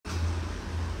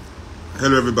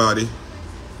Hello, everybody.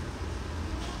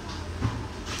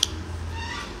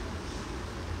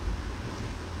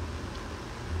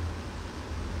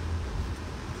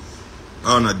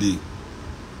 How Nadeco?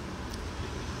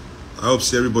 I hope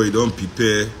everybody don't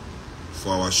prepare for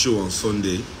our show on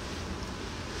Sunday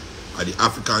at the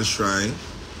African Shrine.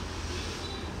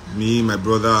 Me, my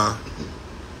brother,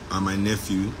 and my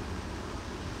nephew.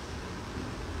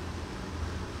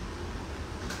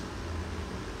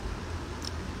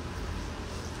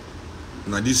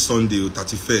 Now this Sunday,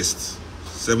 31st,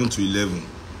 7 to 11.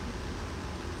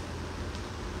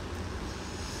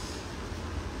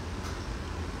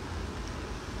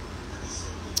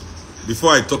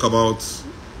 Before I talk about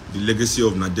the legacy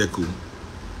of Nadeco,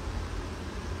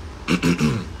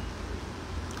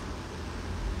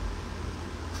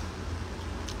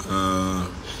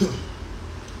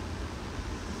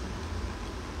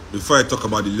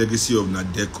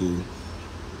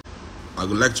 I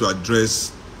would like to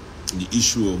address the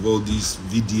issue of all these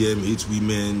VDM, hate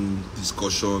women,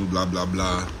 discussion, blah, blah,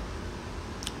 blah.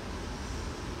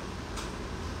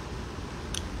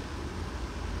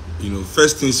 You know,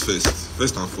 first things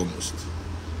first and foremost.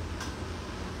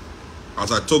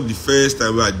 As I talk the first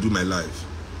time where I do my live,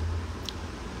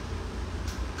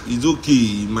 it's okay.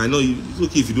 It's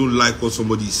okay if you don't like what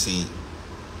somebody is saying.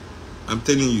 I'm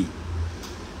telling you,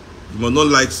 you must not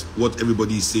like what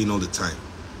everybody is saying all the time.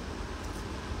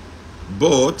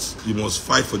 But you must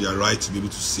fight for their right to be able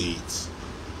to say it.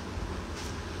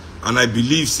 And I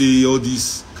believe, say, all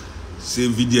this, say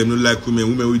VDM don't like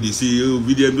women when they say, oh,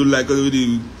 VDM don't like us,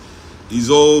 is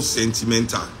all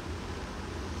sentimental.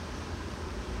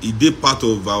 It is part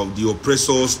of the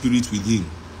oppressor spirit within.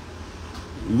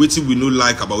 What we don't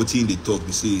like about it in the talk,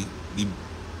 we say,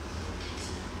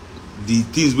 the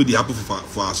things where they happen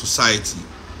for our society,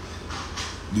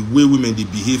 the way women they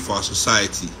behave for our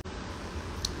society.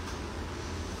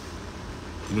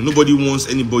 You know, nobody wants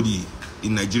anybody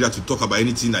in Nigeria to talk about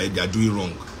anything that they are doing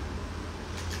wrong.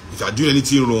 If you are doing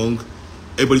anything wrong,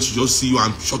 everybody should just see you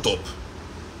and shut up.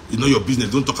 It's not your business.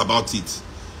 Don't talk about it.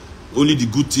 Only the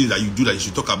good things that you do that you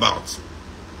should talk about.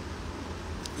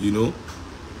 You know?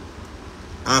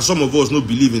 And some of us don't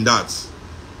believe in that.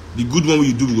 The good one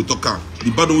you do, we go talk am.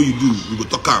 The bad one you do, we go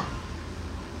talk am.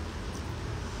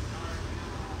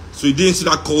 So you didn't see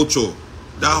that culture,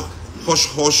 that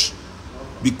hush-hush,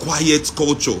 be quiet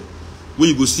culture, where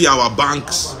you go see our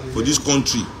banks for this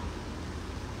country.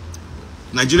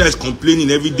 Nigeria is complaining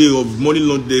every day of money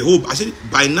laundering. They hope, I said,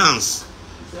 Binance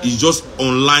is just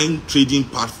online trading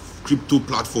crypto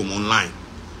platform online.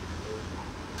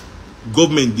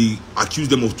 Government, they accuse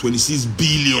them of $26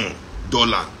 billion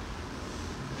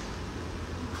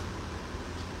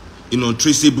in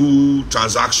untraceable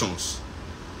transactions.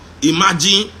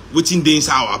 Imagine waiting there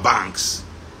inside our banks.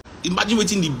 Imagine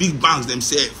waiting the big banks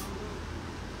themselves.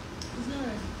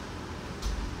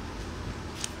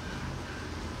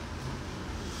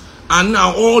 And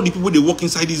now all the people they work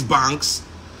inside these banks,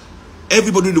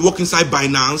 everybody they work inside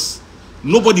Binance,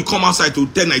 nobody come outside to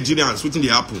tell Nigerians what they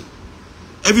happen.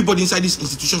 Everybody inside these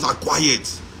institutions are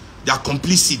quiet. They are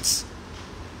complicit.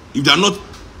 If they are not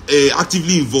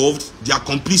actively involved, they are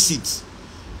complicit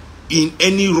in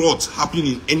any rot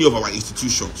happening in any of our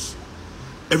institutions.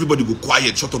 Everybody go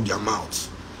quiet, shut up their mouth.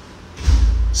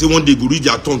 Say one day go read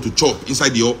their turn to chop inside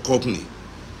the company.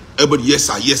 Everybody, yes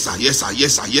sir, yes sir, yes sir,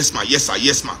 yes sir, yes ma, yes sir,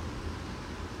 yes ma.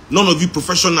 None of you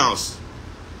professionals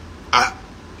are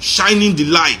shining the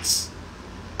lights.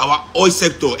 Our oil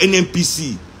sector,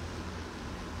 NNPC,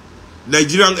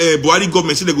 Nigerian Buhari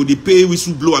government say they pay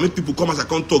whistleblower. Make people come as I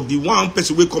can't talk. The one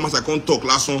person will come as I can't talk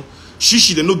last one.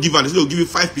 She they no give her. They say they'll give you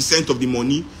 5% of the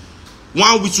money.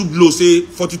 One whistleblower say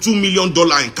 $42 million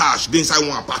in cash inside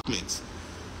one apartment.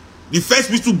 The first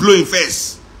whistleblowing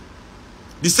first.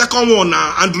 The second one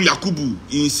now Andrew Yakubu,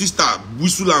 his sister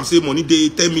whistle and say money they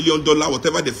 $10 million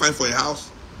whatever they find for a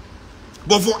house.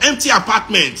 But for empty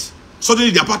apartment,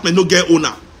 suddenly the apartment no get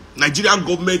owner. Nigerian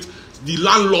government, the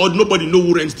landlord, nobody know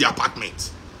who rents the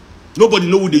apartment. Nobody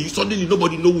know who they use. Suddenly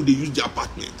nobody know who they use the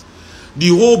apartment. The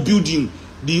whole building,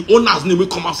 the owners never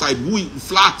come outside. Who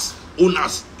flat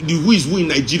owners, who is who in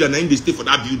Nigeria, and they stay for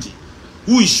that building.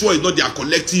 Who is sure it's not their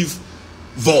collective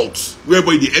vault where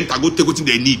everybody they enter, go take what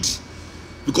they need.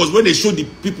 Because when they show the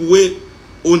people who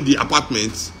own the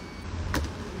apartment,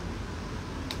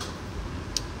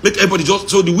 make everybody just,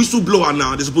 so the whistleblower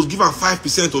now, they're supposed to give her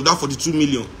 5% of that 42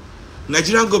 million.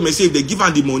 Nigerian government say if they give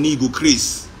her the money, it go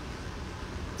crazy.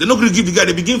 They're not going to give the guy,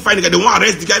 they begin finding the guy, they want to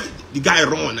arrest the guy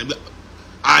run.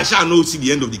 I shall know see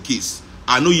the end of the case.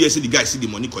 I know yes, the guy see the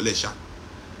money collection.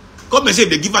 Government say if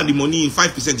they give her the money in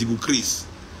 5%, it go crazy.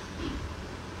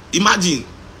 Imagine,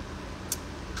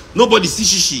 Nobody see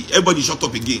shishi. Everybody shut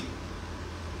up again.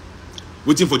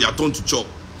 Waiting for their turn to chop.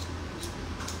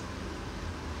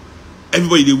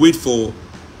 Everybody they wait for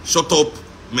shut up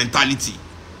mentality.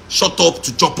 Shut up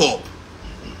to chop up.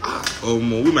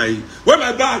 Where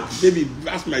my bag? Baby,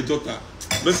 ask my daughter.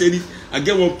 Don't say it. I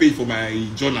get one page for my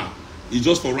journal. It's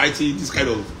just for writing this kind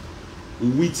of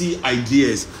witty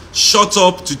ideas. Shut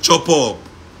up to chop up.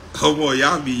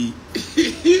 Yami.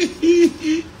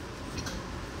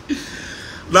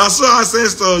 Now, so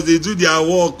ancestors, they do their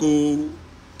work. Oh.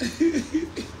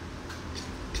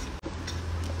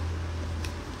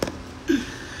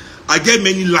 I get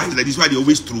many lines like this why they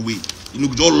always throw away. You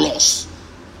know, just lost.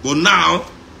 But now,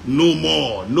 no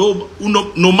more. No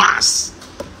mass.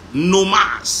 No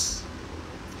mass.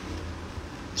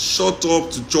 Shut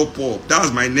up to chop up.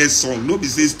 That's my next song. Nobody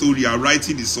say story. I'm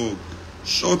writing the song.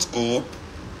 Shut up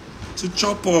to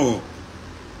chop up.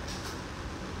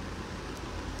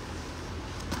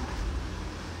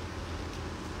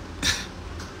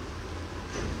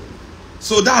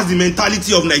 So that's the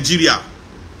mentality of Nigeria.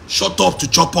 Shut up to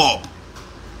chop up.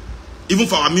 Even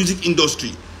for our music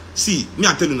industry. See, me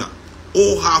I tell you now,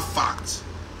 all have facts.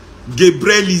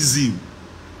 Gabrielism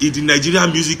in the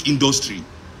Nigerian music industry.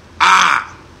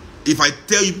 If I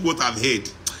tell you what I've heard,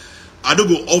 I don't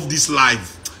go off this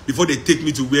live before they take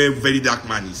me to where Very Dark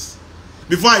Man is.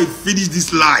 Before I finish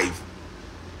this live,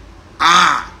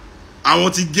 I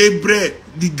want to Gabriel,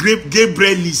 the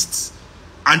Gabrielists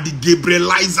and the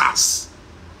Gabrielizers.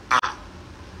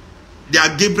 They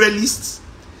are Gabrielists,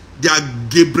 they are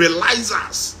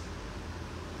Gabrielizers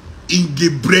in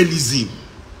Gabrielism.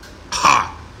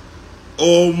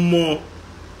 Oh more.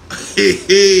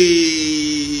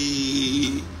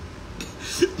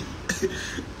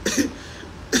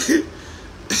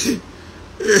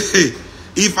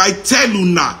 If I tell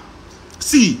Una,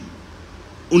 see,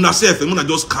 Una self, Una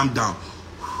just calm down.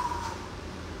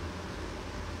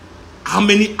 How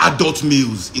many adult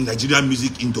males in Nigerian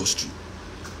music industry?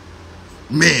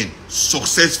 Men,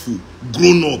 successful,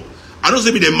 grown up. I don't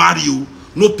say me they marry you,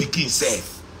 no picking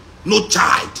self, no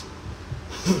child.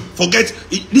 Forget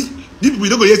this. We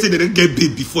don't go here say they didn't get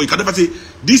babe before. You can never say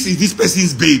this is this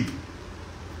person's babe.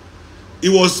 He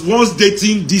was once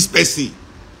dating this person.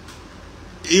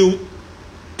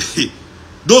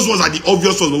 Those ones are the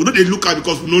obvious ones. We don't they look at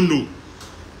because we don't know.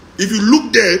 If you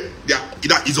look there,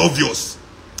 that is obvious.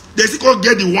 They still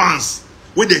get the ones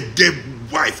when they get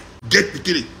wife, get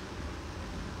bikini.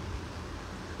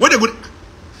 When they go,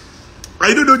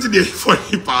 I don't know what they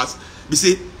funny pass. They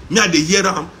say, me and they hear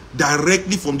them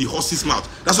directly from the horse's mouth.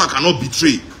 That's why I cannot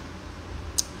betray.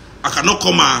 I cannot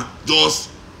come and just.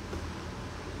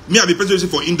 Me and the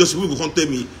president for industry, people come tell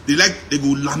me they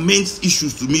go lament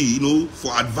issues to me, you know,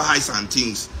 for advice and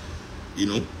things, you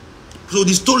know. So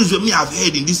the stories that me have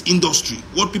heard in this industry,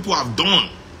 what people have done.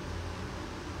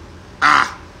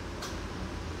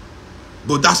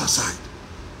 But that's aside.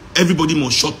 Everybody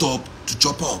must shut up to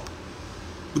chop up.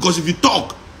 Because if you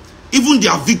talk, even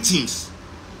their victims,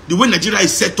 the way Nigeria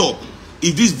is set up,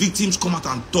 if these victims come out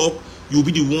and talk, you'll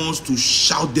be the ones to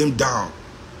shout them down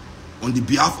on the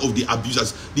behalf of the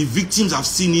abusers. The victims have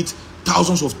seen it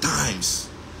thousands of times.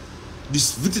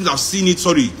 These victims have seen it,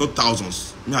 sorry, not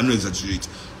thousands. I don't exaggerate.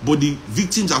 But the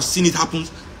victims have seen it happen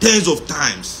tens of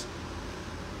times.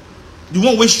 The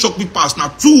one way shocked me past. Now,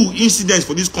 2 incidents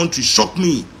for this country shocked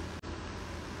me.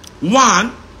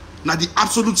 One, now the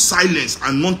absolute silence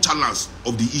and nonchalance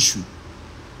of the issue.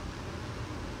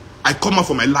 I come out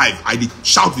for my life. I did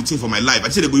shout with him for my life. I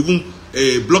said they go even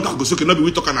blogger go say okay, nobody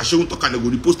we talk and I show talk and they go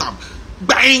repost them.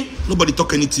 Bang! Nobody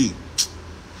talk anything.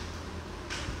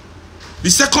 The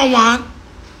second one,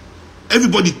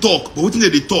 everybody talk, but what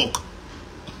did they talk?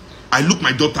 I look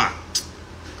my daughter.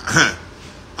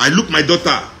 I look my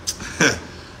daughter.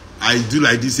 I do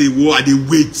like this. Say, whoa, I they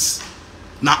wait.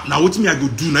 Now what me I go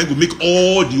do? Now I go make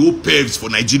all the old pevs for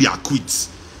Nigeria quit.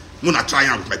 I'm gonna try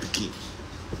out with my picking.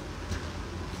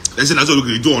 They say that's what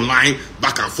we do online,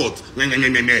 back and forth. I'm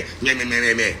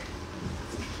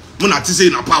gonna say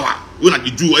in power. We're gonna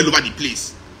do all over the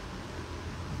place.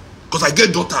 Because I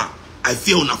get daughter, I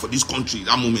feel now for this country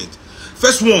that moment.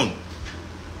 First one,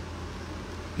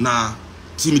 now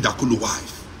Timi Dakolo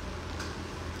wife.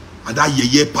 And that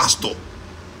yeye pastor,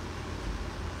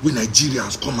 when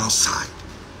Nigerians come outside.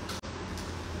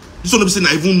 This one saying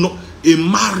I even know a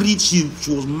married, she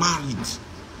was married.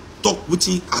 Talk with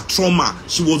a trauma.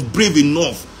 She was brave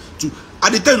enough to.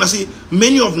 At the time I say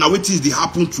many of now what things they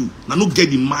happen to. Now not get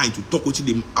the mind to talk what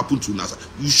they happen to now.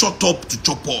 You shut up to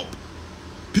chop up.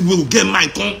 People will get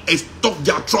mind, come and talk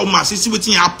their trauma. See what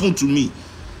happened to me.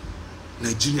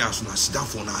 Nigerians now sit down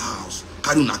for our house,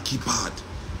 carry on a keypad.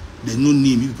 There's no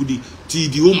name. People,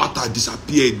 the whole matter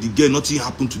disappeared. The girl, nothing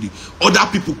happened to the other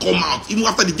people come out. Even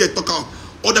after the girl talk out,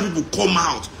 other people come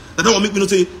out. That don't make me not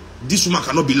say this woman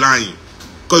cannot be lying.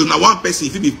 Because now one person,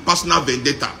 if it be personal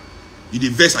vendetta, you the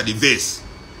verse at the verse.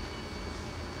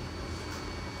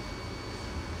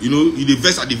 You know, you the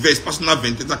verse at the verse, personal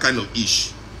vendetta kind of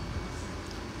ish.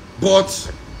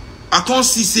 But I can't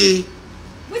see say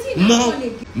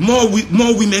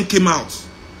more women came out.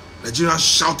 Nigerians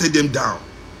shouted them down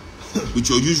with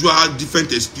your usual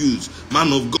different excuse.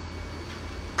 Man of God.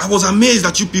 I was amazed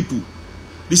at you people.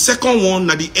 The second one,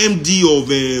 na the MD of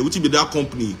which be that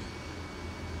company.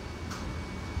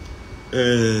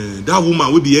 That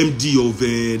woman will be MD of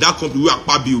that company where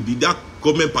Akpabi will be that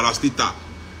government parastatal.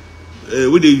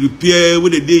 Where they repair, where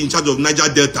they in charge of Niger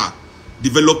Delta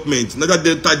development,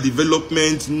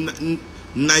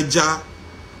 Niger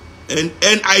and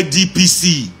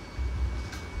NIDPC,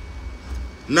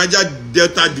 Niger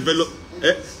Delta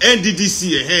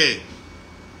NDDC.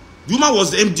 The woman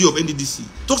was the MD of NDDC.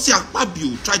 Toxic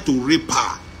Akpabio tried to rape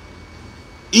her,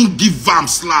 in give am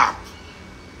slap,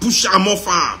 push her off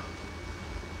her.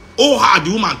 Oh, how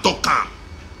the woman talk her.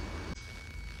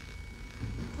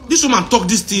 This woman talk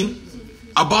this thing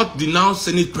about the now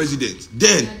Senate president.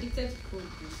 Then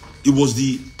it was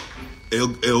the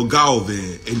Oga of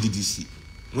NDDC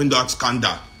when that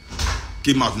scandal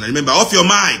came out. And I remember, off your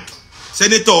mic,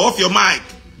 Senator, off your mic.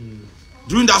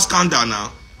 During that scandal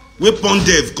now, weapon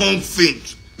dev can't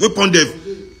faint. Weapon dev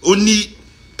only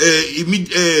engine.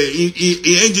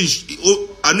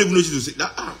 I don't even know what to say.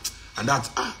 That and that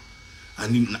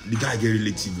and the guy get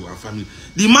relative and family.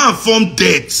 The man formed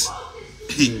death.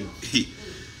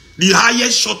 The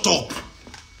highest shut up.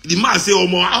 The man say, "Oh,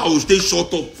 I will stay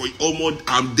shut up for almost.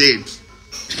 I'm dead.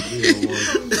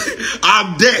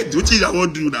 I'm dead. What is I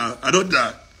want to do now? I don't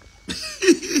die."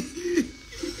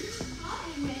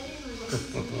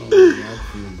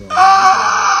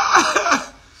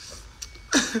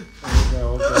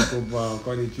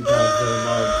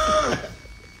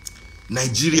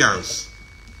 Nigerians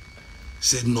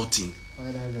said nothing.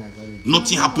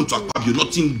 Nothing happened to Akpabio.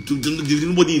 Nothing.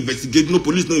 Nobody investigate. No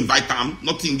police. No invite them.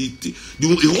 Nothing. The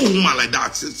whole woman like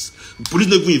that. Police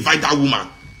don't even invite that woman.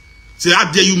 Say,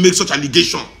 how dare you make such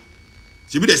allegation?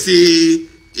 Maybe they say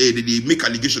they make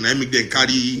allegation. I make them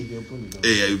carry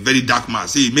a very dark man.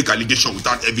 Say make allegation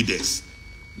without evidence.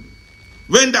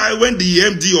 When the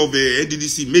MD of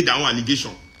NDDC made that one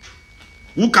allegation,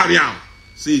 who carry him?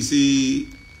 Say,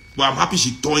 but I'm happy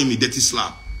she tore him a dirty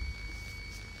slap.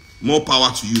 More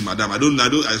power to you, madam. I don't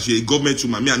as a government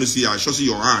woman, I don't see, I should see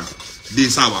your hand. This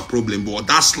is our problem. But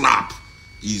that slap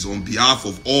is on behalf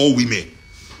of all women.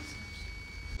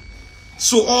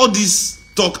 So all this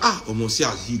talk, almost here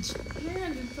has hit.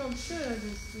 Yeah, the talk, sure,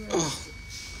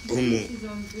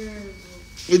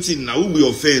 wait now, who will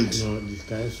offend? No, this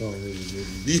kind song.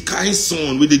 This kind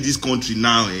song with this country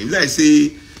now. Like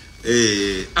say,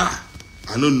 I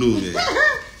don't know.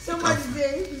 Somebody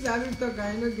say, if you have talk,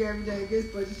 I know get evidence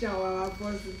against position of our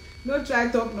person. No try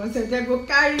talk nonsense. They go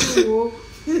carry you.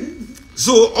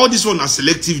 So all this one are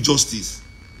selective justice,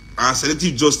 and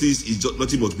selective justice is just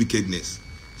nothing but wickedness.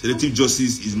 Selective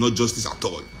justice is not justice at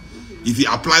all. If you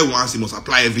apply once, you must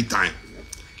apply every time.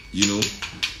 You know.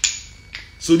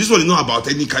 So this one is not about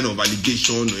any kind of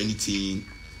allegation or anything.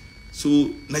 So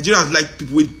Nigerians like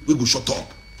people we go shut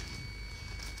up.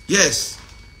 Yes.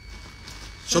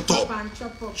 Shut up.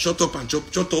 Shut up and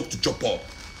chop. Shut up to chop up.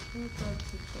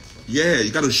 Yeah,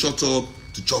 you gotta shut up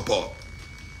to chop up.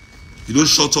 If you don't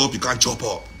shut up, you can't chop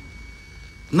up.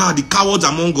 Now the cowards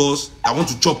among us that want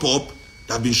to chop up,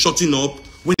 that have been shutting up,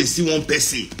 when they see one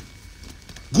person,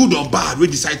 good or bad, we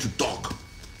decide to talk.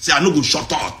 Say, I no go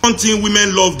shut up. One thing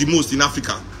women love the most in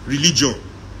Africa, religion.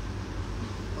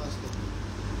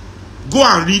 Go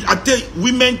and read. I tell you,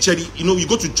 women cherry, you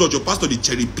go to church, your pastor, they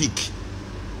cherry pick.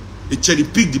 They cherry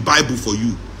pick the Bible for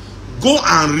you. Go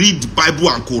and read the Bible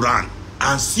and Quran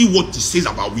and see what it says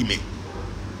about women.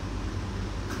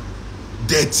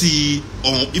 Dirty.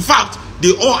 In fact,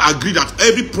 they all agree that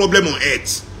every problem on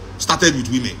earth started with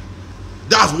women.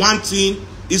 That's one thing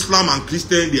Islam and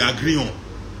Christian, they agree on.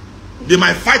 They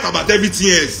might fight about everything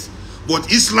else,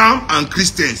 but Islam and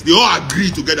Christians, they all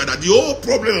agree together that the whole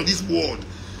problem of this world,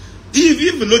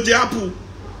 if look the apple,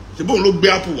 if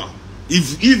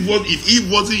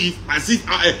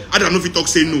I don't know if he talk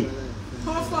say no.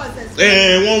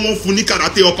 One funika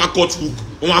that take uppercut hook,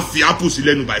 one fi apple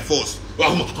silenu by force.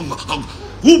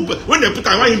 Who when they put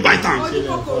I want bite am.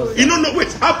 You know no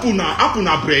wait, apple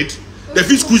na bread. The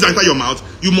fish squeeze enter your mouth,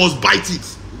 you must bite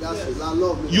it.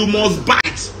 You must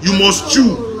bite, you must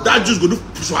chew. That juice go do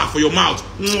for your mouth.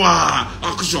 Mwah,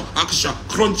 action,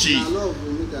 crunchy.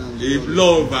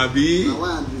 Love, baby.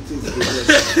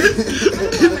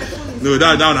 No,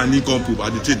 that one I need compu. I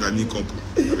do trade I need compu.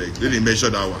 They didn't measure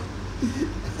that one.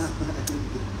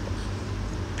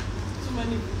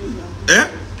 Eh?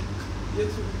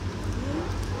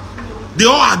 They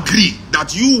all agree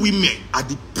that you women are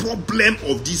the problem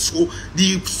of this whole.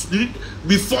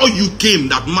 Before you came,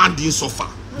 that man didn't suffer.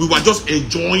 We were just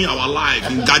enjoying our life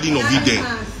in Garden of Eden.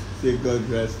 God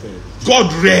rested.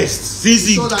 God rests. Since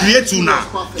He created you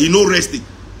now, He no resting.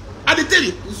 I did tell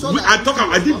you.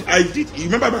 I did. You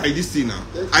remember I did say now?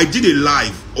 I did a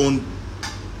live on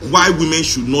why women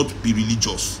should not be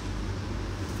religious.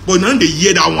 But now they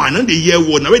hear that one, now they hear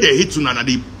what, now they hate you now,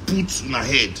 they put in her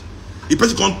head. The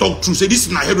person can't talk true. Say this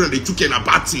in her head when they took in a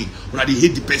bad thing, when they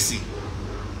hate the person.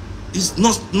 It's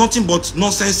nothing but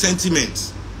nonsense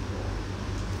sentiments.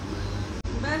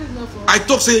 I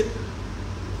talk say,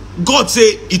 God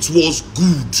say it was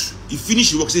good. He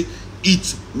finished his work, say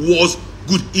it was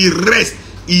good. He rest.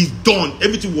 He's done.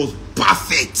 Everything was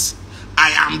perfect.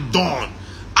 I am done.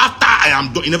 After I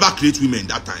am done, he never create women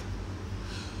that time.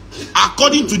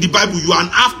 According to the Bible, you are an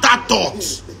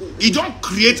afterthought. He don't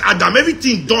create Adam.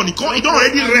 Everything done. He don't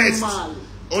already rest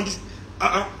on this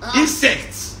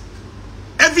insects.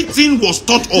 Everything was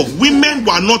thought of. Women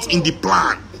were not in the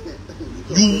plan.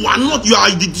 You are not. You are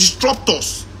the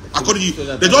disruptors. According to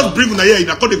you, they just bring una here.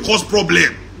 They cause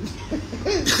problem.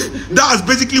 That's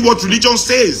basically what religion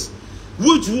says.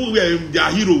 Which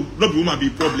their hero, not be woman be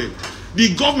problem.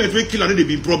 The government will kill and they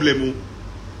be problem.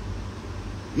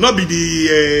 Not be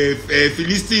the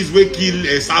Philistines will kill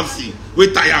Samson,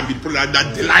 will tie and be problem.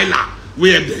 That Delilah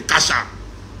will have the kasha.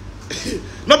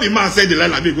 Not be man say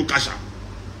Delilah may go kasha.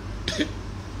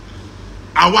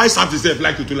 And why Samson himself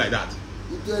like to do like that?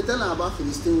 If you tell them about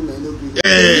Philistine women, no be. The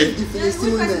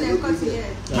Philistine women, no be.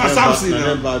 Samson,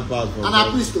 And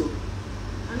a priest,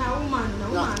 and a woman.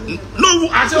 no,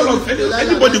 I tell you,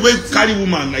 anybody will carry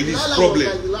woman like this problem.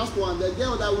 Like the last one, the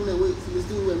girl that woman with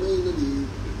Philistine women, you know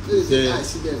the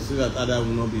accident. So that Adam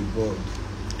will not be bored.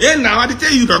 Yeah, now I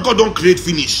tell you that God don't create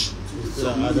finish. So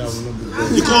that Adam will not be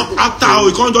bored. You can't after,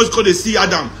 you can't just call they see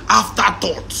Adam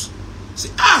afterthought. Say,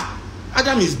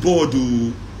 Adam is bored.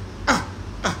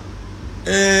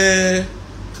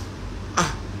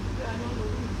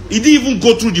 He didn't even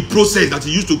go through the process that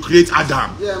he used to create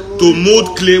Adam to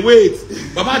mold clay. Wait,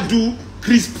 Baba do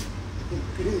crisp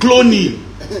cloning,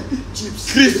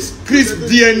 crisp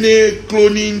DNA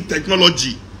cloning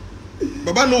technology.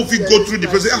 Baba know if he go through the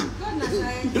process.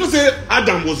 You know, say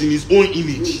Adam was in his own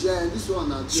image.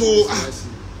 So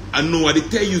I know I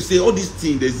tell you, say all these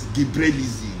things. There's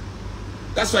Gabrielism.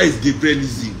 That's why it's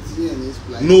Gabrielism.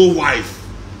 No wife.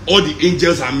 All the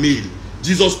angels are male.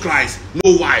 Jesus Christ,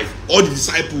 no wife. All the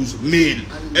disciples, male.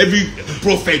 Every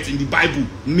prophet in the Bible,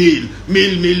 male.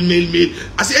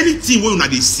 I say anything where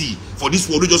they see for this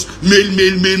world, just male,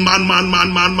 man.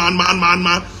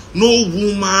 No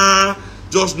woman,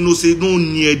 just no say no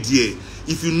near there.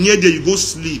 If you near there, you go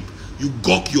sleep. You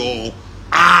gawk your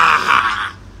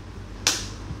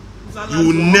you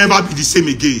will never be the same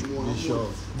again.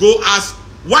 Go ask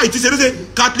why it is a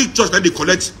Catholic church that they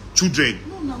collect children.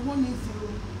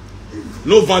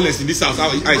 No violence in this house.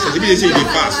 I said, maybe they say they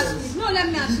fast. No, let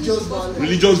me ask you.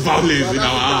 Religious violence in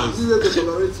our house. I'll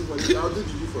do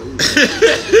juju for you.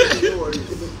 Don't worry.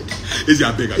 Is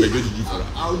I beg, do juju for her.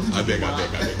 I beg.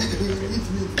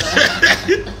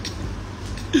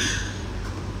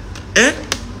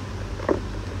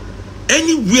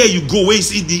 Anywhere you go, where you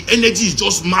see the energy is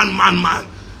just man.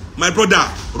 My brother,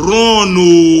 run,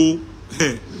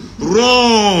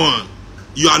 run.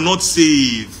 You are not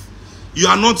safe. You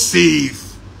are not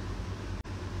safe.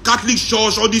 Catholic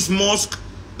church, all this mosque,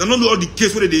 they don't know all the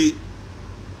case where they,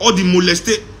 all the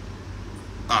molested.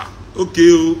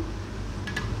 Okay.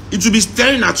 It will be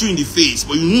staring at you in the face,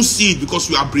 but you won't see it because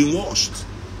you are brainwashed.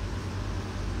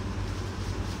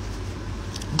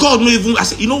 God may even, I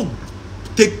say,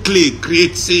 take clay,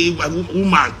 create, say,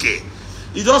 woman care.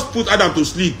 He just put Adam to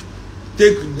sleep.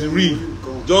 Take the ring,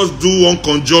 just do one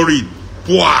conjuring.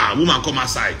 Poor woman come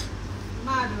aside.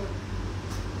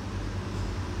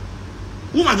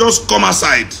 Woman just come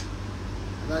aside.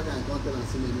 That can come and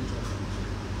see me.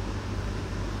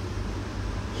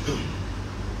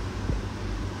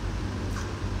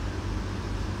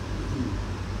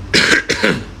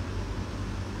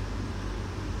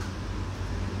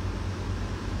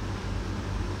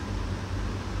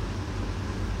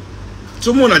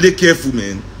 Someone are they careful,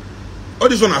 man. All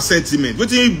this one are sentiment.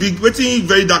 Waiting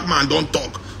very dark man don't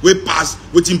talk. We pass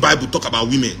waiting Bible talk about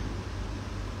women.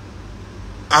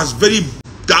 As very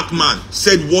dark man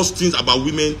said worse things about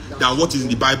women than what is in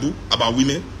the Bible about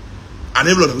women. And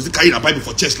everyone was carrying a Bible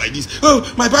for chest like this. Oh,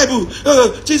 my Bible.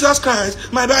 Oh, Jesus Christ,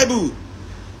 my Bible.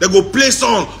 They go play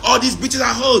song. All these bitches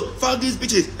are hoes. Fuck these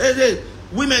bitches. Hey,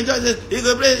 women just they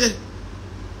go play.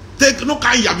 Take no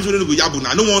kind of yabu. Go yabu.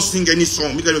 I don't want to sing any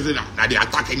song because they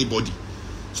attack anybody.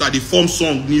 So they form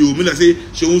song new. Me say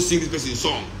she won't sing this person's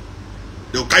song.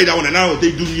 They'll carry that one and now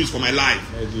they do news for my life.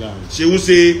 She won't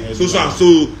say so and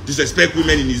so disrespect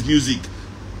women in his music.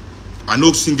 I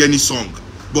don't sing any song.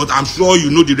 But I'm sure you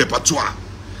know the repertoire.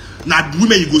 Now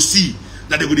women you go see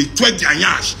that they go they twerk their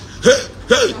nyash. Hey,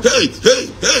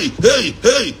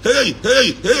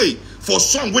 hey. For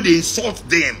song where they insult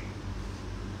them.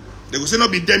 They go say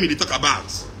not be them they talk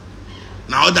about.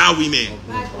 Now other women.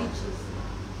 Bad bitches.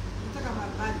 You talk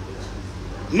about bad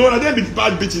bitches. No, now they be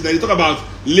bad bitches. Now they talk about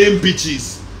lame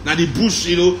bitches. Now the bush,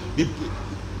 you know, the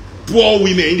poor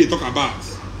women they talk about.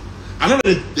 I know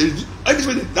that's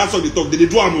what they talk. They do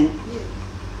know.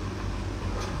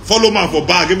 Follow man for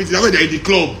bag. Everything. That's why they're in the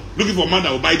club looking for man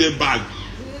that will buy them bag.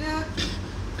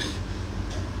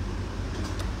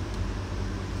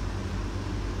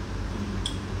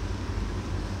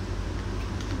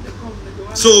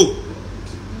 So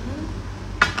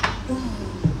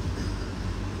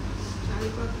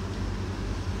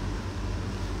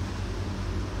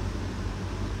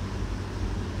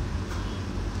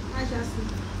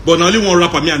but now only one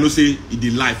rapper me I know say he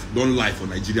did life, don't lie for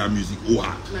Nigerian music.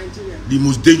 Nigeria. The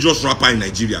most dangerous rapper in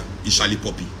Nigeria is Charlie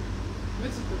Poppy.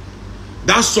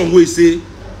 That song where he say,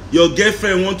 your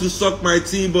girlfriend want to suck my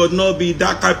teeth but not be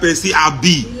that type of person I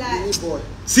be.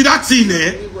 See that thing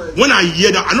when I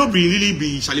hear that, I don't really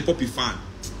be Charlie Poppy fan.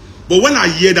 But when I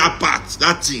hear that part,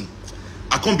 that thing,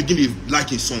 I can't begin to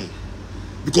like a song.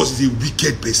 Because he's a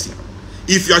wicked person.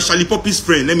 If you are Charlie Poppy's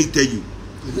friend, let me tell you,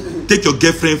 take your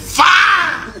girlfriend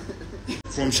far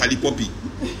from Charlie Poppy.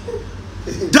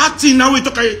 That thing now we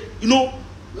talk, you know,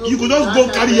 you could just go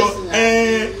carry your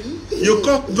you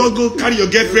can't just go carry your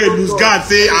girlfriend, lose guard,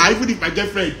 say, even if my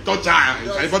girlfriend touch her,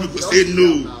 Charlie Poppy could say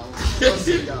no.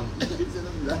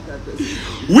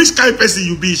 Which kind of person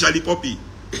you be, Charlie Poppy?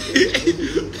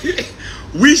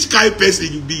 Which kind of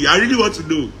person you be? I really want to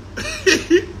know.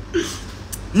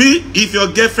 Me, if your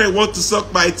girlfriend want to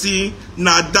suck my teeth,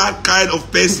 now that kind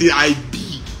of person I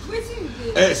be.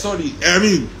 Sorry, I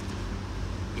mean,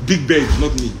 Big Ben,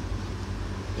 not me.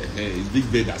 It's Big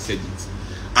Ben that said it.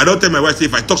 I don't tell my wife, say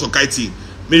if I talk some kind of thing,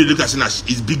 maybe look at it as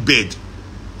it's Big Ben,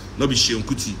 not be SEUN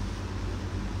KUTI.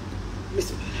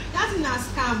 That's in a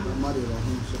scam.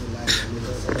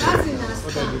 That's in a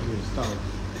scam.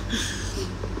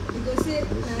 You go say,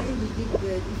 nah, in the big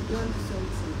bed, if you want something.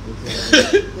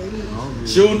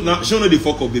 She'll know the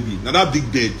fuck up, baby. Now that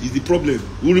Big Bed is the problem.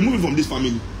 We'll remove it from this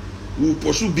family. We'll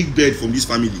pursue Big Bed from this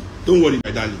family. Don't worry,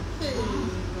 my darling.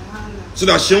 So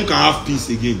that Sheun can have peace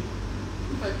again.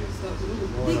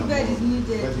 Big Bed is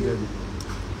needed.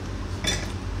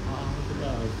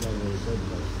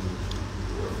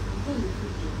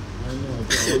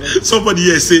 Somebody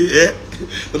here say,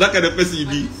 so that kind of person you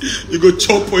be, you go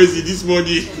chop poison this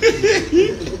morning.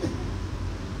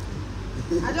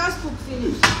 I just cook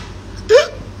finish.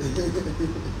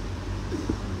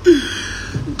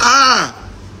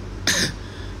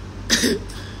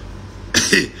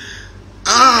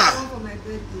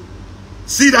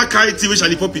 See that kind of thing when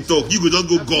Charlie Poppy talk, you go just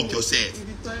go gawk yourself.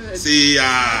 Say,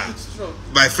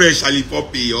 my friend Charlie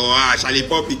Poppy, or Charlie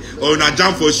Poppy, or in a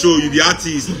jam for show, you the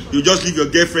artist, you just leave your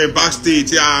girlfriend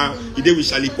backstage, you did with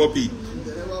Charlie Poppy.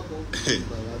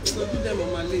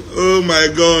 Oh my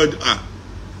God.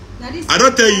 I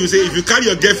don't tell you, say, if you carry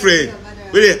your girlfriend,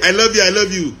 wait, I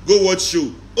love you, go watch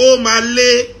show. Oh my,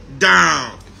 lay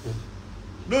down.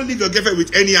 Don't leave your girlfriend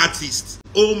with any artist.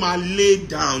 Oh my, lay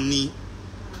down, me.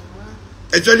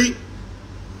 Actually,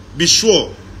 be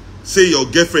sure, say your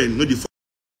girlfriend, no the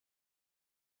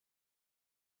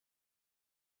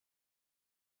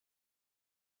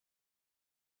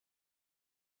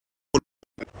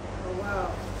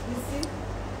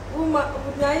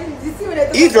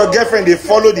if your girlfriend they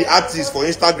follow the artist for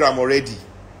Instagram already,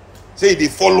 say they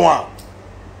follow her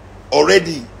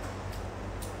already,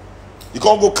 you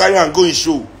can't go carry and go in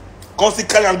show, can't see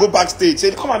carry and go backstage,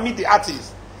 say come and meet the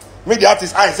artist, make the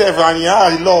artist I self and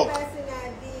the log.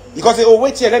 You can say, oh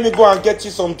wait here, let me go and get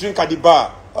you some drink at the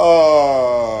bar.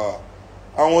 I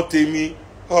won't tell me.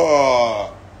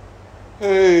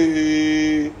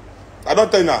 Hey, I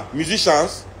don't tell you now.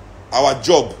 Musicians, our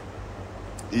job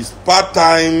is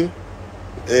part-time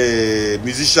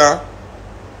musician,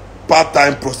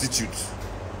 part-time prostitute.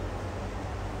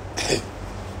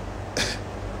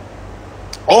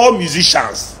 All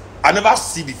musicians I never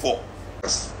see before.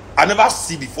 I never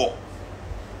see before.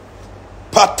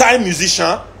 Part-time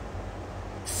musician,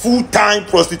 full-time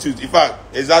prostitute. In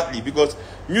fact, exactly, because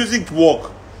music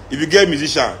work, if you get a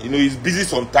musician, you know, he's busy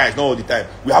sometimes, not all the time.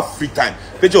 We have free time,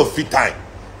 plenty of free time,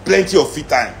 plenty of free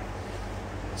time.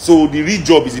 So the real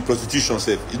job is the prostitution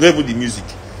self. It's not even the music.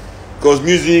 Because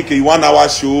music, a 1 hour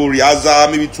show,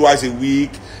 rehearsal, maybe twice a week.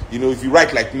 You know, if you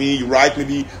write like me, you write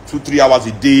maybe 2-3 hours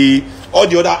a day. All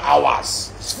the other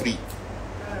hours is free.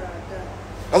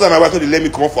 That's why my wife told me, let me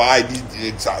come for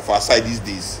her side these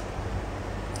days.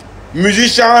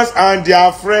 Musicians and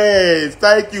their friends.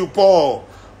 Thank you, Paul.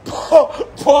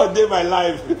 Paul did my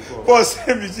life. Paul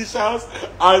said musicians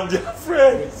and their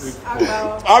friends.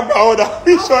 Agba,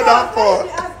 which other Paul?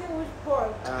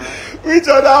 Which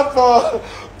other Paul?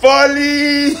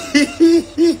 Paulie.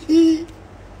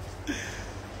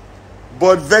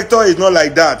 But Vector is not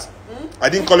like that. I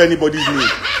didn't call anybody's name.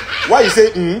 Why you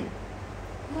say no?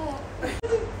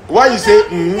 Why you say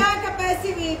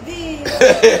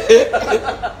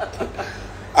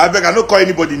I beg, I don't call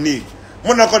anybody name.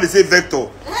 I'm not going to say Vector.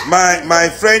 My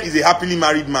friend is a happily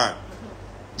married man.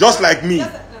 Just like me.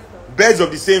 Birds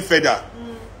of the same feather.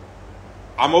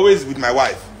 I'm always with my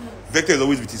wife. Vector is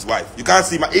always with his wife. You can't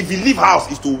see if he leave house,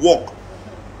 is to work.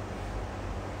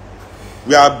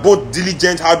 We are both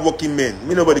diligent, hardworking men.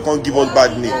 Me, nobody can give us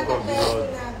bad name.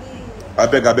 I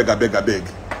beg.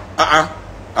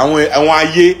 I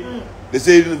want ye. They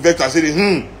say Vector. I say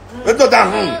Vector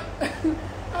that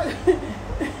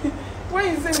When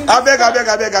you say I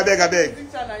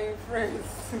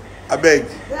beg. I beg.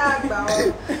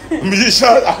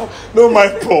 Musician, no my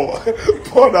Paul.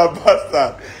 Paul the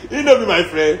bastard. He don't be my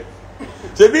friend.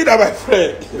 Say me that my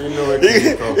friend.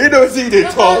 He don't see the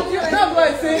talk. That's why I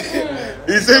say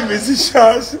He say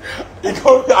musicians. He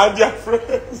come and their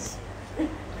friends.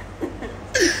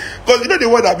 Because you know the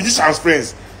word that musicians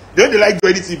friends. They don't like do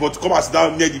anything but to come and sit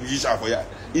down near the musician for you.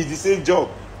 It's the same job.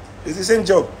 It's the same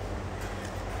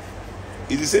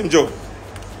job.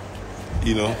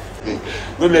 You know.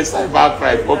 Don't let cyber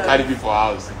crime come carry me for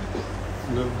house.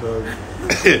 No dog.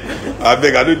 I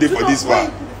beg, I don't do for this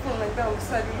one.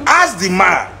 Ask the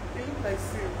man.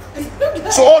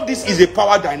 So all this is a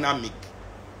power dynamic.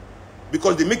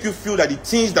 Because they make you feel that the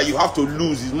things that you have to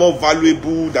lose is more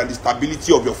valuable than the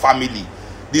stability of your family.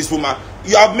 This woman,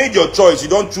 you have made your choice. You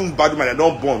don't choose bad woman and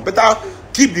don't born. Better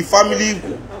keep the family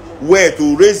where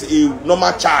to raise a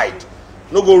normal child.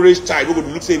 No go raise child. No go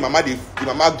look say mama the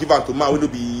mama give her to man. Will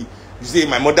be you say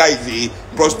my mother is a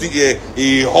prostitute,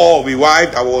 a whore, a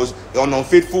wife that was an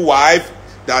unfaithful wife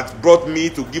that brought me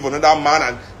to give another man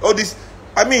and all this.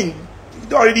 I mean, you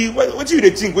don't already. What do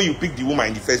you think when you pick the woman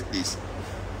in the first place?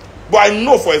 But I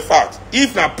know for a fact,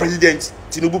 if now President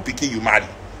Tinubu picking you marry,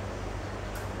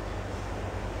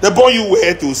 the boy you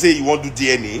were to say you want to do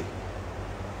DNA,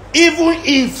 even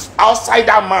if outside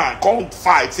that man come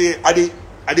fight, say I dey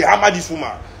hammer this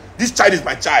woman, this child is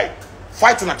my child,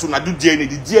 fight to do DNA,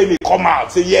 the DNA come out,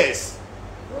 say yes.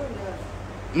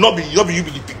 Not be you be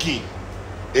the pikin,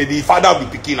 the father will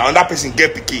be pikin, another person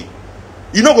get pikin.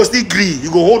 You no go still agree. You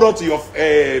go hold on to your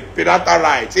parental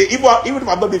right. Say even if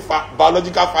I'm not the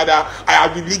biological father, I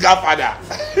am the legal father.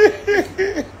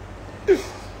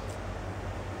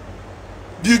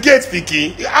 Do you get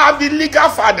pikin? I am the legal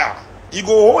father. You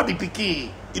go hold the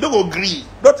pikin. You don't go agree.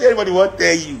 Not anybody won't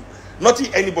tell you. Not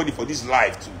anybody for this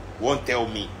life too won't tell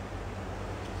me.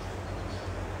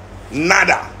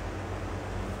 Nada.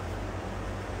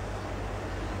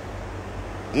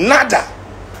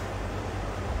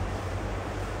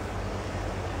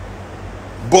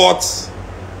 But,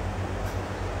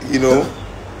 you know,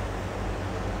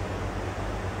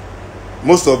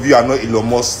 most of you are not Elon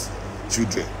Musk's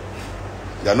children.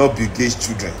 You are not Bill Gates'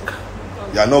 children.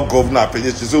 You are not governor,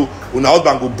 president. So, when our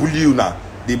husband go bully you now,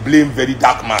 they blame very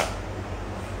dark man.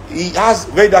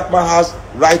 Very dark man has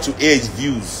right to air his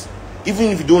views.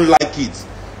 Even if you don't like it,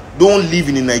 don't live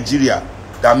in a Nigeria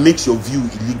that makes your view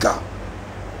illegal.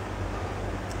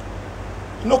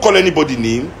 You don't call anybody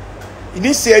name. You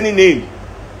didn't say any name.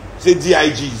 Say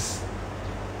DIGs.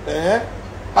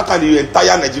 How can the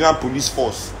entire Nigerian police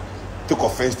force take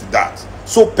offense to that?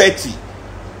 So petty.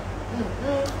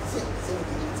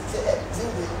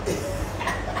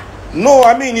 No,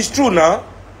 I mean it's true now.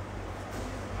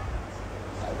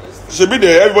 Should be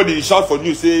there. Everybody shout for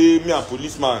news. Say me and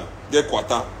policeman get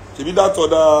quarter. Should be that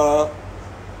other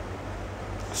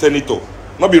senator.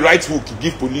 Not be right hook to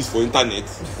give police for internet.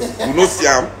 You know see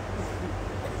him.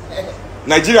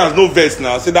 Nigerians no vex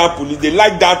now. Say that police, they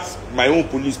like that my own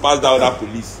police pass that other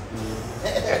police.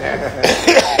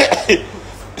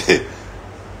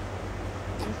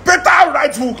 Better write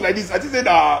get hook like this. I just said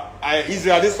that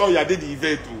Israel, this song, you did the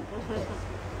event too.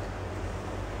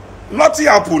 Nothing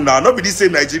happened now. Not be the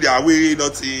same Nigeria. We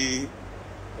nothing.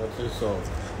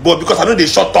 But because I know they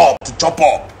shut up to chop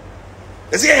up.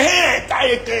 They say, hey,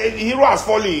 the hero has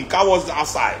fallen. Cowards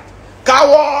outside.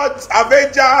 Cowards,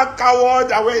 Avenger,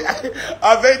 coward,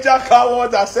 Avenger,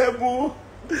 coward, assemble.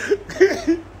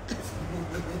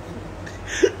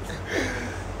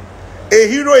 A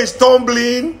hero is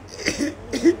tumbling.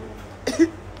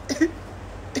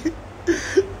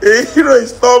 A hero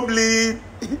is tumbling.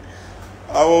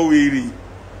 How weary.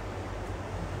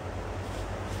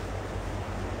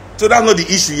 So that's not the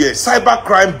issue here. Cyber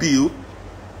crime bill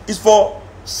is for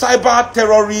cyber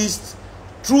terrorists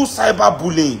through cyber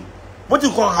bullying. What is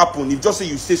going to happen if just say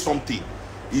you say something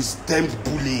is termed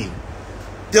bullying?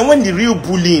 Then when the real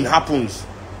bullying happens,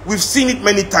 we've seen it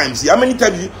many times. How many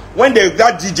times when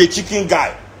that DJ Chicken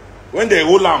guy, when they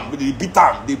hold him, they beat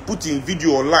him, they put in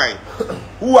video online.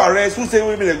 Who arrest? Who say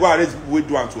women they go arrest people who do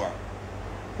to her?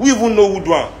 Who even know who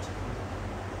do it?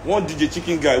 One DJ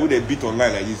Chicken guy who they beat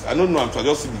online like this. I don't know. I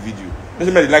just see the video.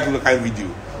 Doesn't matter. They like the kind of video.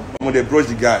 But when they brush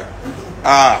the guy,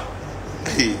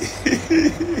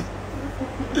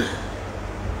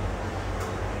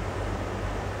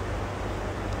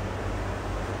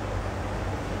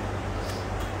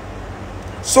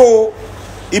 So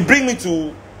it brings me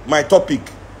to my topic,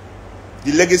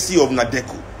 the legacy of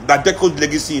Nadeco. Nadeco's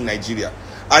legacy in Nigeria.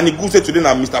 And it goes today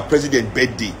now, Mr. President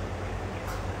birthday.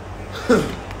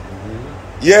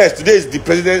 Yes, today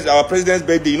is our president's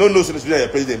birthday. You don't know so today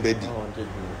is president's birthday. I wanted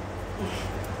to.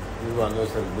 You want to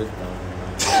celebrate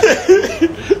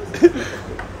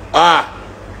now.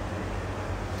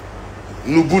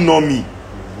 Nubunomi.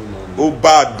 Oh,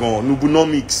 bad gone.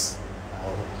 Nubunomics.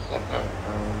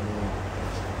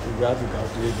 You have to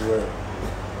calculate well.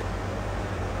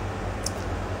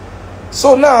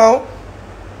 So now,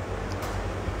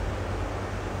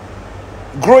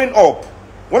 growing up,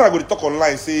 when I go to talk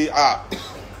online, say,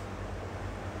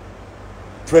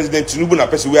 President Tinubu na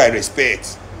person where I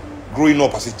respect, growing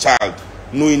up as a child,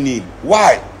 knowing him.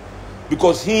 Why?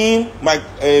 Because him, my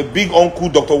big uncle,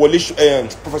 Professor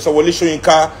Wole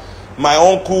Soyinka, my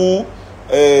uncle,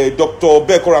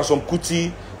 Dr. SEUN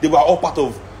Kuti, they were all part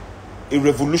of a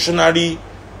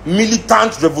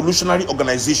militant revolutionary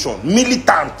organization.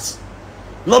 Militant.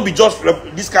 Not be just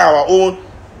this kind of our own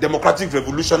democratic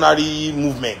revolutionary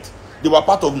movement. They were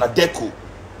part of Nadeco.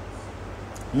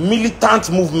 Militant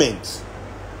movement.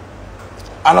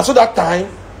 And also that time,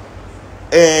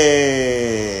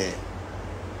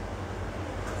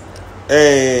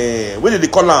 what did they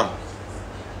call them?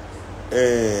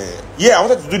 Yeah, I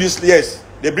wanted to do this. Yes,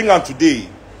 they bring them today.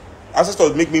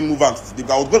 Ancestors make me move on today.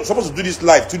 I was supposed to do this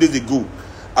live 2 days ago.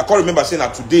 I can't remember saying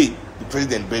that today the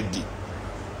president's birthday.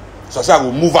 So I said I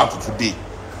will move on to today.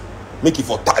 Make it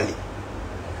for tally.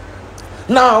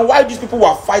 Now, why these people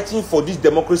were fighting for this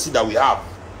democracy that we have?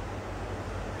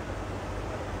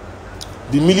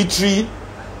 The military,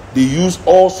 they use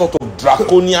all sorts of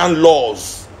draconian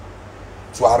laws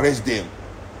to arrest them.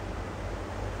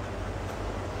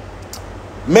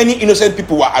 Many innocent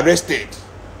people were arrested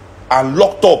and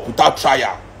locked up without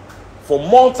trial for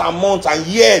months and months and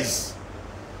years.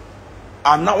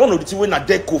 And now one of the things when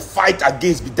Nadeco fight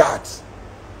against be that.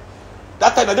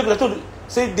 That time Nadeco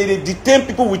say they detain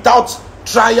people without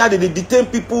trial, they detain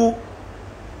people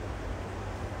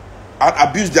and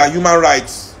abuse their human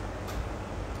rights.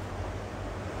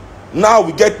 Now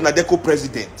we get Nadeco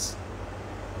president.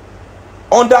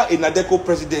 Under a Nadeco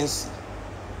presidency,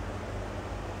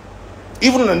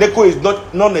 even Nadeco is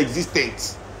not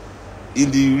non-existent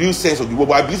in the real sense of the word,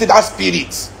 but I believe that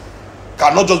spirit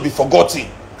cannot just be forgotten.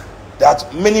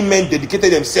 That many men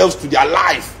dedicated themselves to their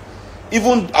life.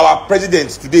 Even our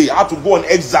president today had to go on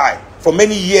exile for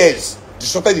many years,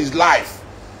 disrupted his life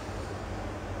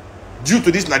due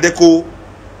to this Nadeco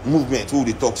movement who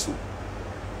they talk to.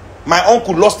 My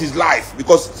uncle lost his life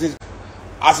because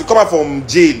as he came out from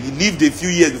jail, he lived a few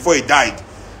years before he died.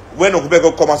 When Uncle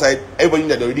Beko come outside, everybody knew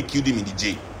that they already killed him in the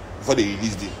jail before they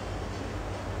released him.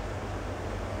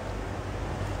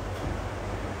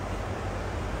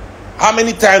 How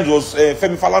many times was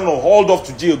Femi Falana hauled off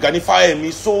to jail? Gani Fire me,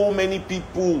 so many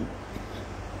people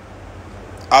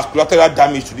as collateral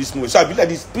damage to this movement. So I believe that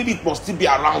the spirit must still be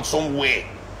around somewhere.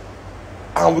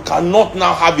 And we cannot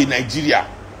now have a Nigeria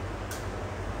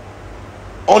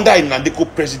under a Nadeco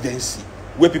presidency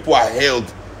where people are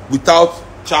held without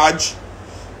charge,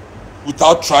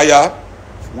 without trial,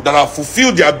 that have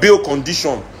fulfilled their bail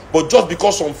condition, but just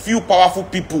because some few powerful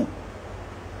people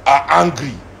are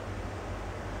angry,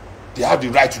 they have the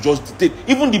right to just detain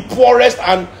even the poorest.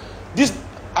 And this,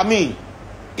 I mean,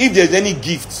 if there's any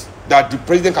gift that the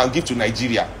president can give to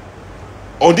Nigeria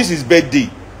on this his birthday,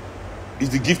 is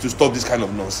the gift to stop this kind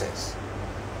of nonsense.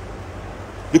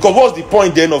 Because what's the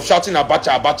point then of shouting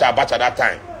Abacha, Abacha, Abacha that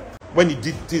time when he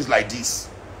did things like this?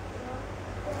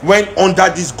 When under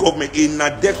this government, a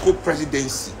Nadeco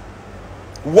presidency,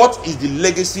 what is the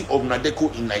legacy of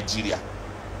Nadeco in Nigeria?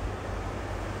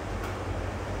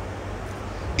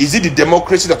 Is it the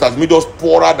democracy that has made us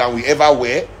poorer than we ever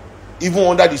were? Even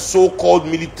under the so-called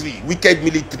military, wicked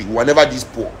military, we were never this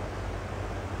poor.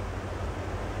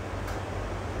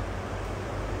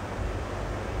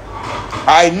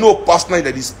 I know personally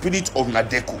that the spirit of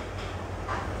Nadeco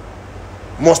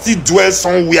must still dwell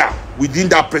somewhere within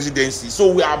that presidency.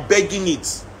 So we are begging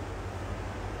it.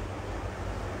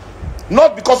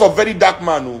 Not because of very dark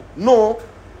man, no,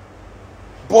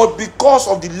 but because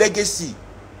of the legacy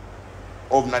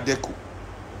of Nadeco.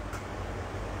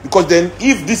 Because then,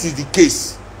 if this is the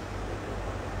case,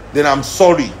 then I'm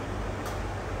sorry.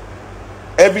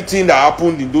 Everything that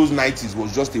happened in those 90s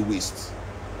was just a waste.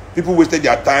 People wasted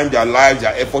their time, their lives,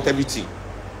 their effort, everything.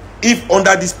 If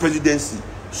under this presidency,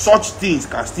 such things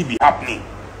can still be happening.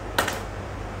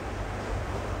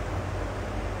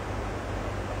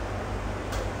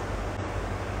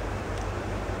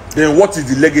 Then what is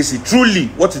the legacy? Truly,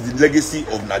 what is the legacy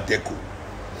of Nadeco?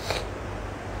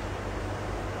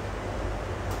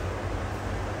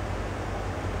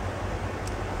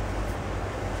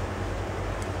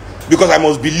 Because I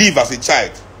must believe as a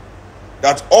child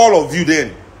that all of you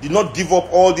then did not give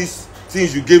up all these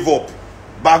things you gave up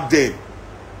back then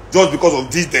just because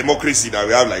of this democracy that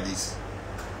we have like this.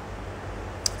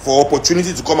 For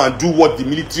opportunity to come and do what the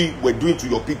military were doing to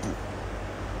your people.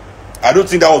 I don't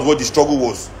think that was what the struggle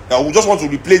was. Now we just want to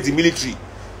replace the military.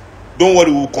 Don't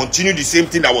worry, we will continue the same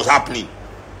thing that was happening.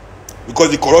 Because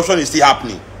the corruption is still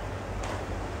happening.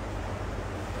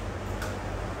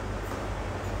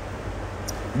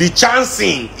 The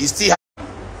chancing is still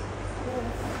happening.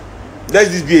 Let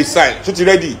this be a sign. So you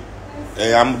ready?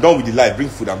 I'm done with the live. Bring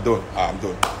food. I'm done. I'm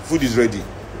done. Food is ready.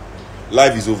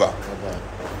 Live is over.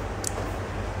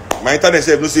 My internet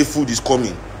said no say food is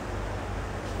coming.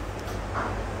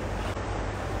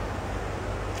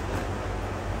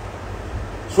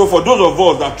 So for those of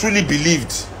us that truly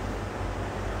believed,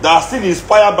 that are still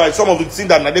inspired by some of the things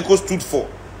that Nadeco stood for,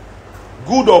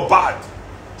 good or bad,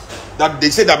 that they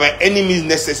say that by any means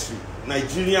necessary,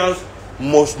 Nigerians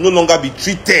must no longer be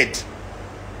treated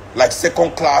like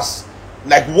second class,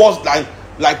 like worse than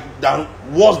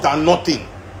nothing.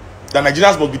 That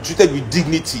Nigerians must be treated with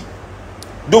dignity.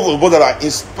 Those of us that are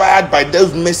inspired by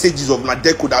those messages of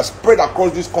Nadeco that spread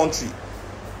across this country,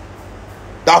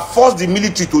 that forced the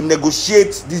military to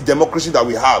negotiate this democracy that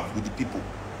we have with the people.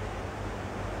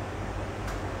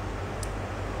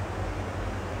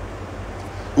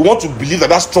 We want to believe that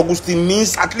that struggle still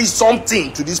means at least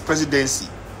something to this presidency.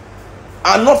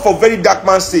 And not for very dark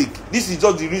man's sake. This is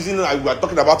just the reason we are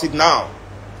talking about it now.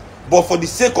 But for the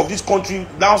sake of this country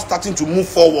now starting to move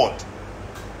forward.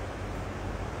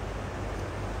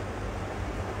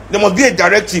 There must be a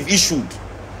directive issued.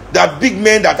 There are big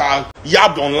men that are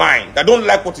yabbed online, that don't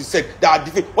like what he said, that are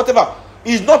defeated, whatever.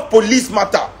 It's not police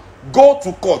matter. Go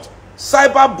to court.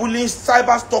 Cyber bullying,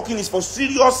 cyber stalking is for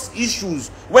serious issues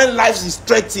when life is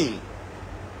threatened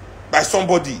by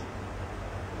somebody.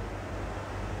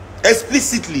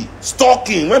 Explicitly,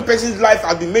 stalking, when person's life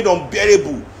has been made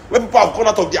unbearable, when people have gone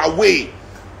out of their way.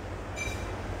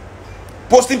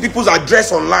 Posting people's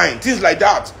address online, things like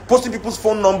that. Posting people's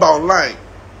phone number online.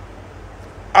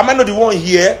 Am I not the one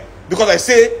here? Because I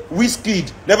say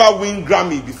Wizkid never win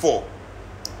Grammy before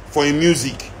for in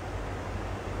music.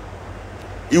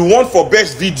 He won for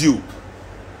best video.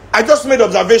 I just made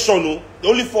observation. No? The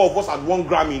only 4 of us had won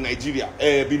Grammy in Nigeria.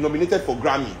 Been nominated for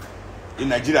Grammy in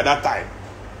Nigeria at that time.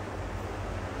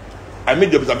 I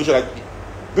made the observation that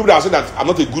people that are saying that I'm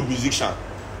not a good musician,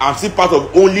 I'm still part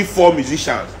of only 4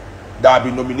 musicians that have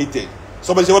been nominated.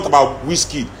 Somebody said, what about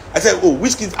Wizkid? I said, oh,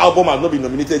 Wizkid's album has not been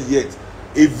nominated yet.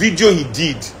 A video he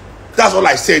did. That's all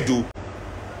I said, though.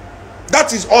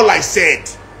 That is all I said.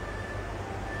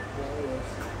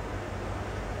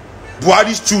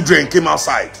 Buhari's children came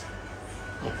outside.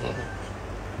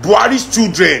 Buhari's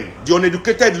children, the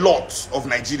uneducated lot of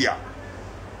Nigeria,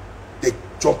 they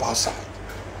jump outside.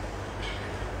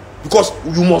 Because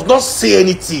you must not say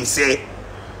anything, say.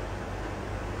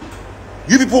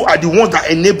 You people are the ones that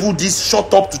enable this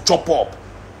shut up to chop up.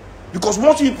 Because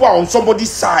most people are on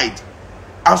somebody's side.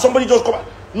 And somebody just come,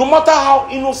 no matter how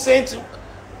innocent,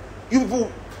 you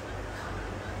people.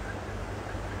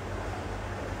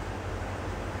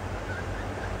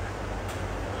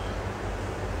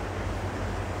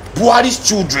 Buhari's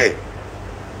children,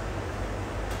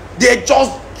 They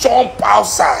just jump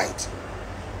outside.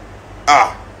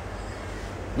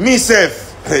 Me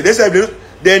self, they say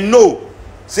they know.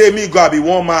 Say me go I be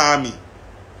one man army.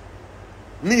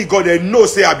 Me go they know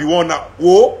say I be one now.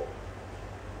 Whoa.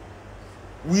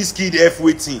 Whiskey F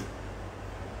waiting.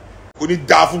 Only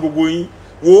dafu going.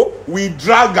 Whoa. We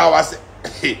drag ourselves.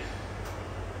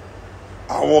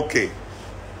 Okay.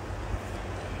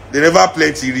 They never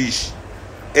plenty rich.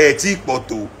 Tik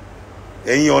photo.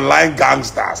 And online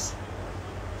gangsters.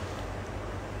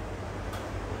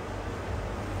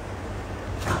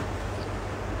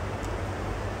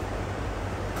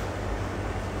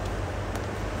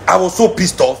 I was so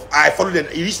pissed off. I followed them.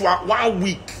 It reached 1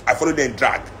 week. I followed them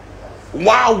drag.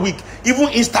 1 week. Even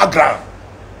Instagram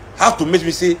have to make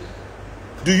me say,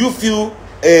 do you feel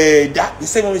that the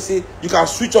same way say you can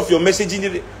switch off your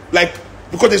messaging, like,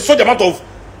 because there's such amount of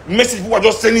message people are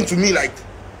just sending to me, like,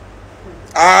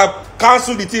 I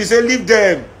cancel the thing, say leave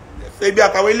them. Maybe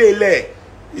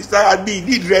it's like I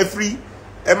need referee.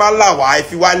 Emma Lawa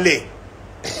if you want le.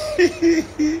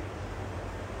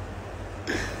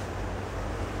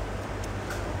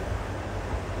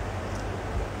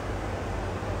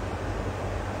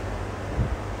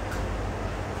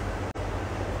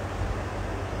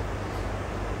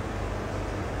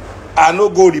 I no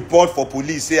go report for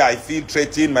police, say I feel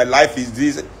threatened, my life is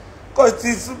this. Because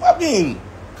it's, I mean,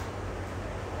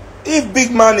 if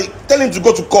big man, tell him to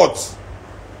go to court.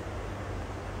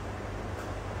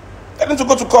 Tell him to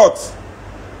go to court.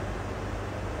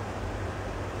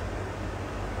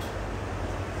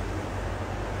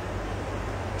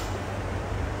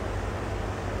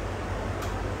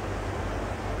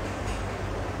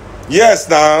 Yes,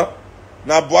 now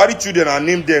Buhari children, I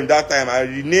named them that time. I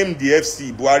renamed the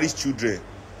FC Buhari's children.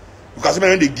 Because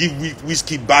when they give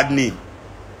Whiskey bad name,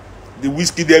 the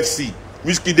Whiskey FC,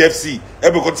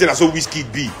 everybody say so Whiskey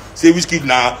B. Say Whiskey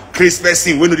now, crazy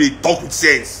person when they talk with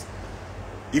sense.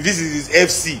 If this is his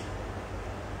FC,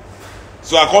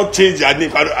 so I can't change their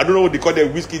name. I don't know what they call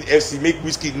them. Whiskey FC, make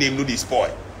Whiskey name no they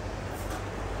spoil.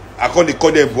 I can't they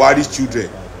call them Buhari's children.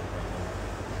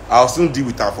 I'll soon deal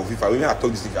with her for FIFA. When I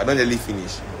talk this, I don't really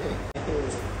finish.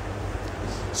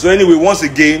 So anyway, once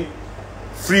again,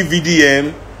 free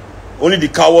VDM. Only the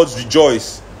cowards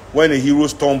rejoice when a hero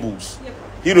stumbles. Yep.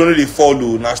 He don't really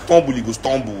follow. Now stumble, he go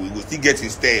stumble. He go still get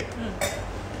his step.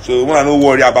 So we wanna no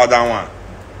worry about that one.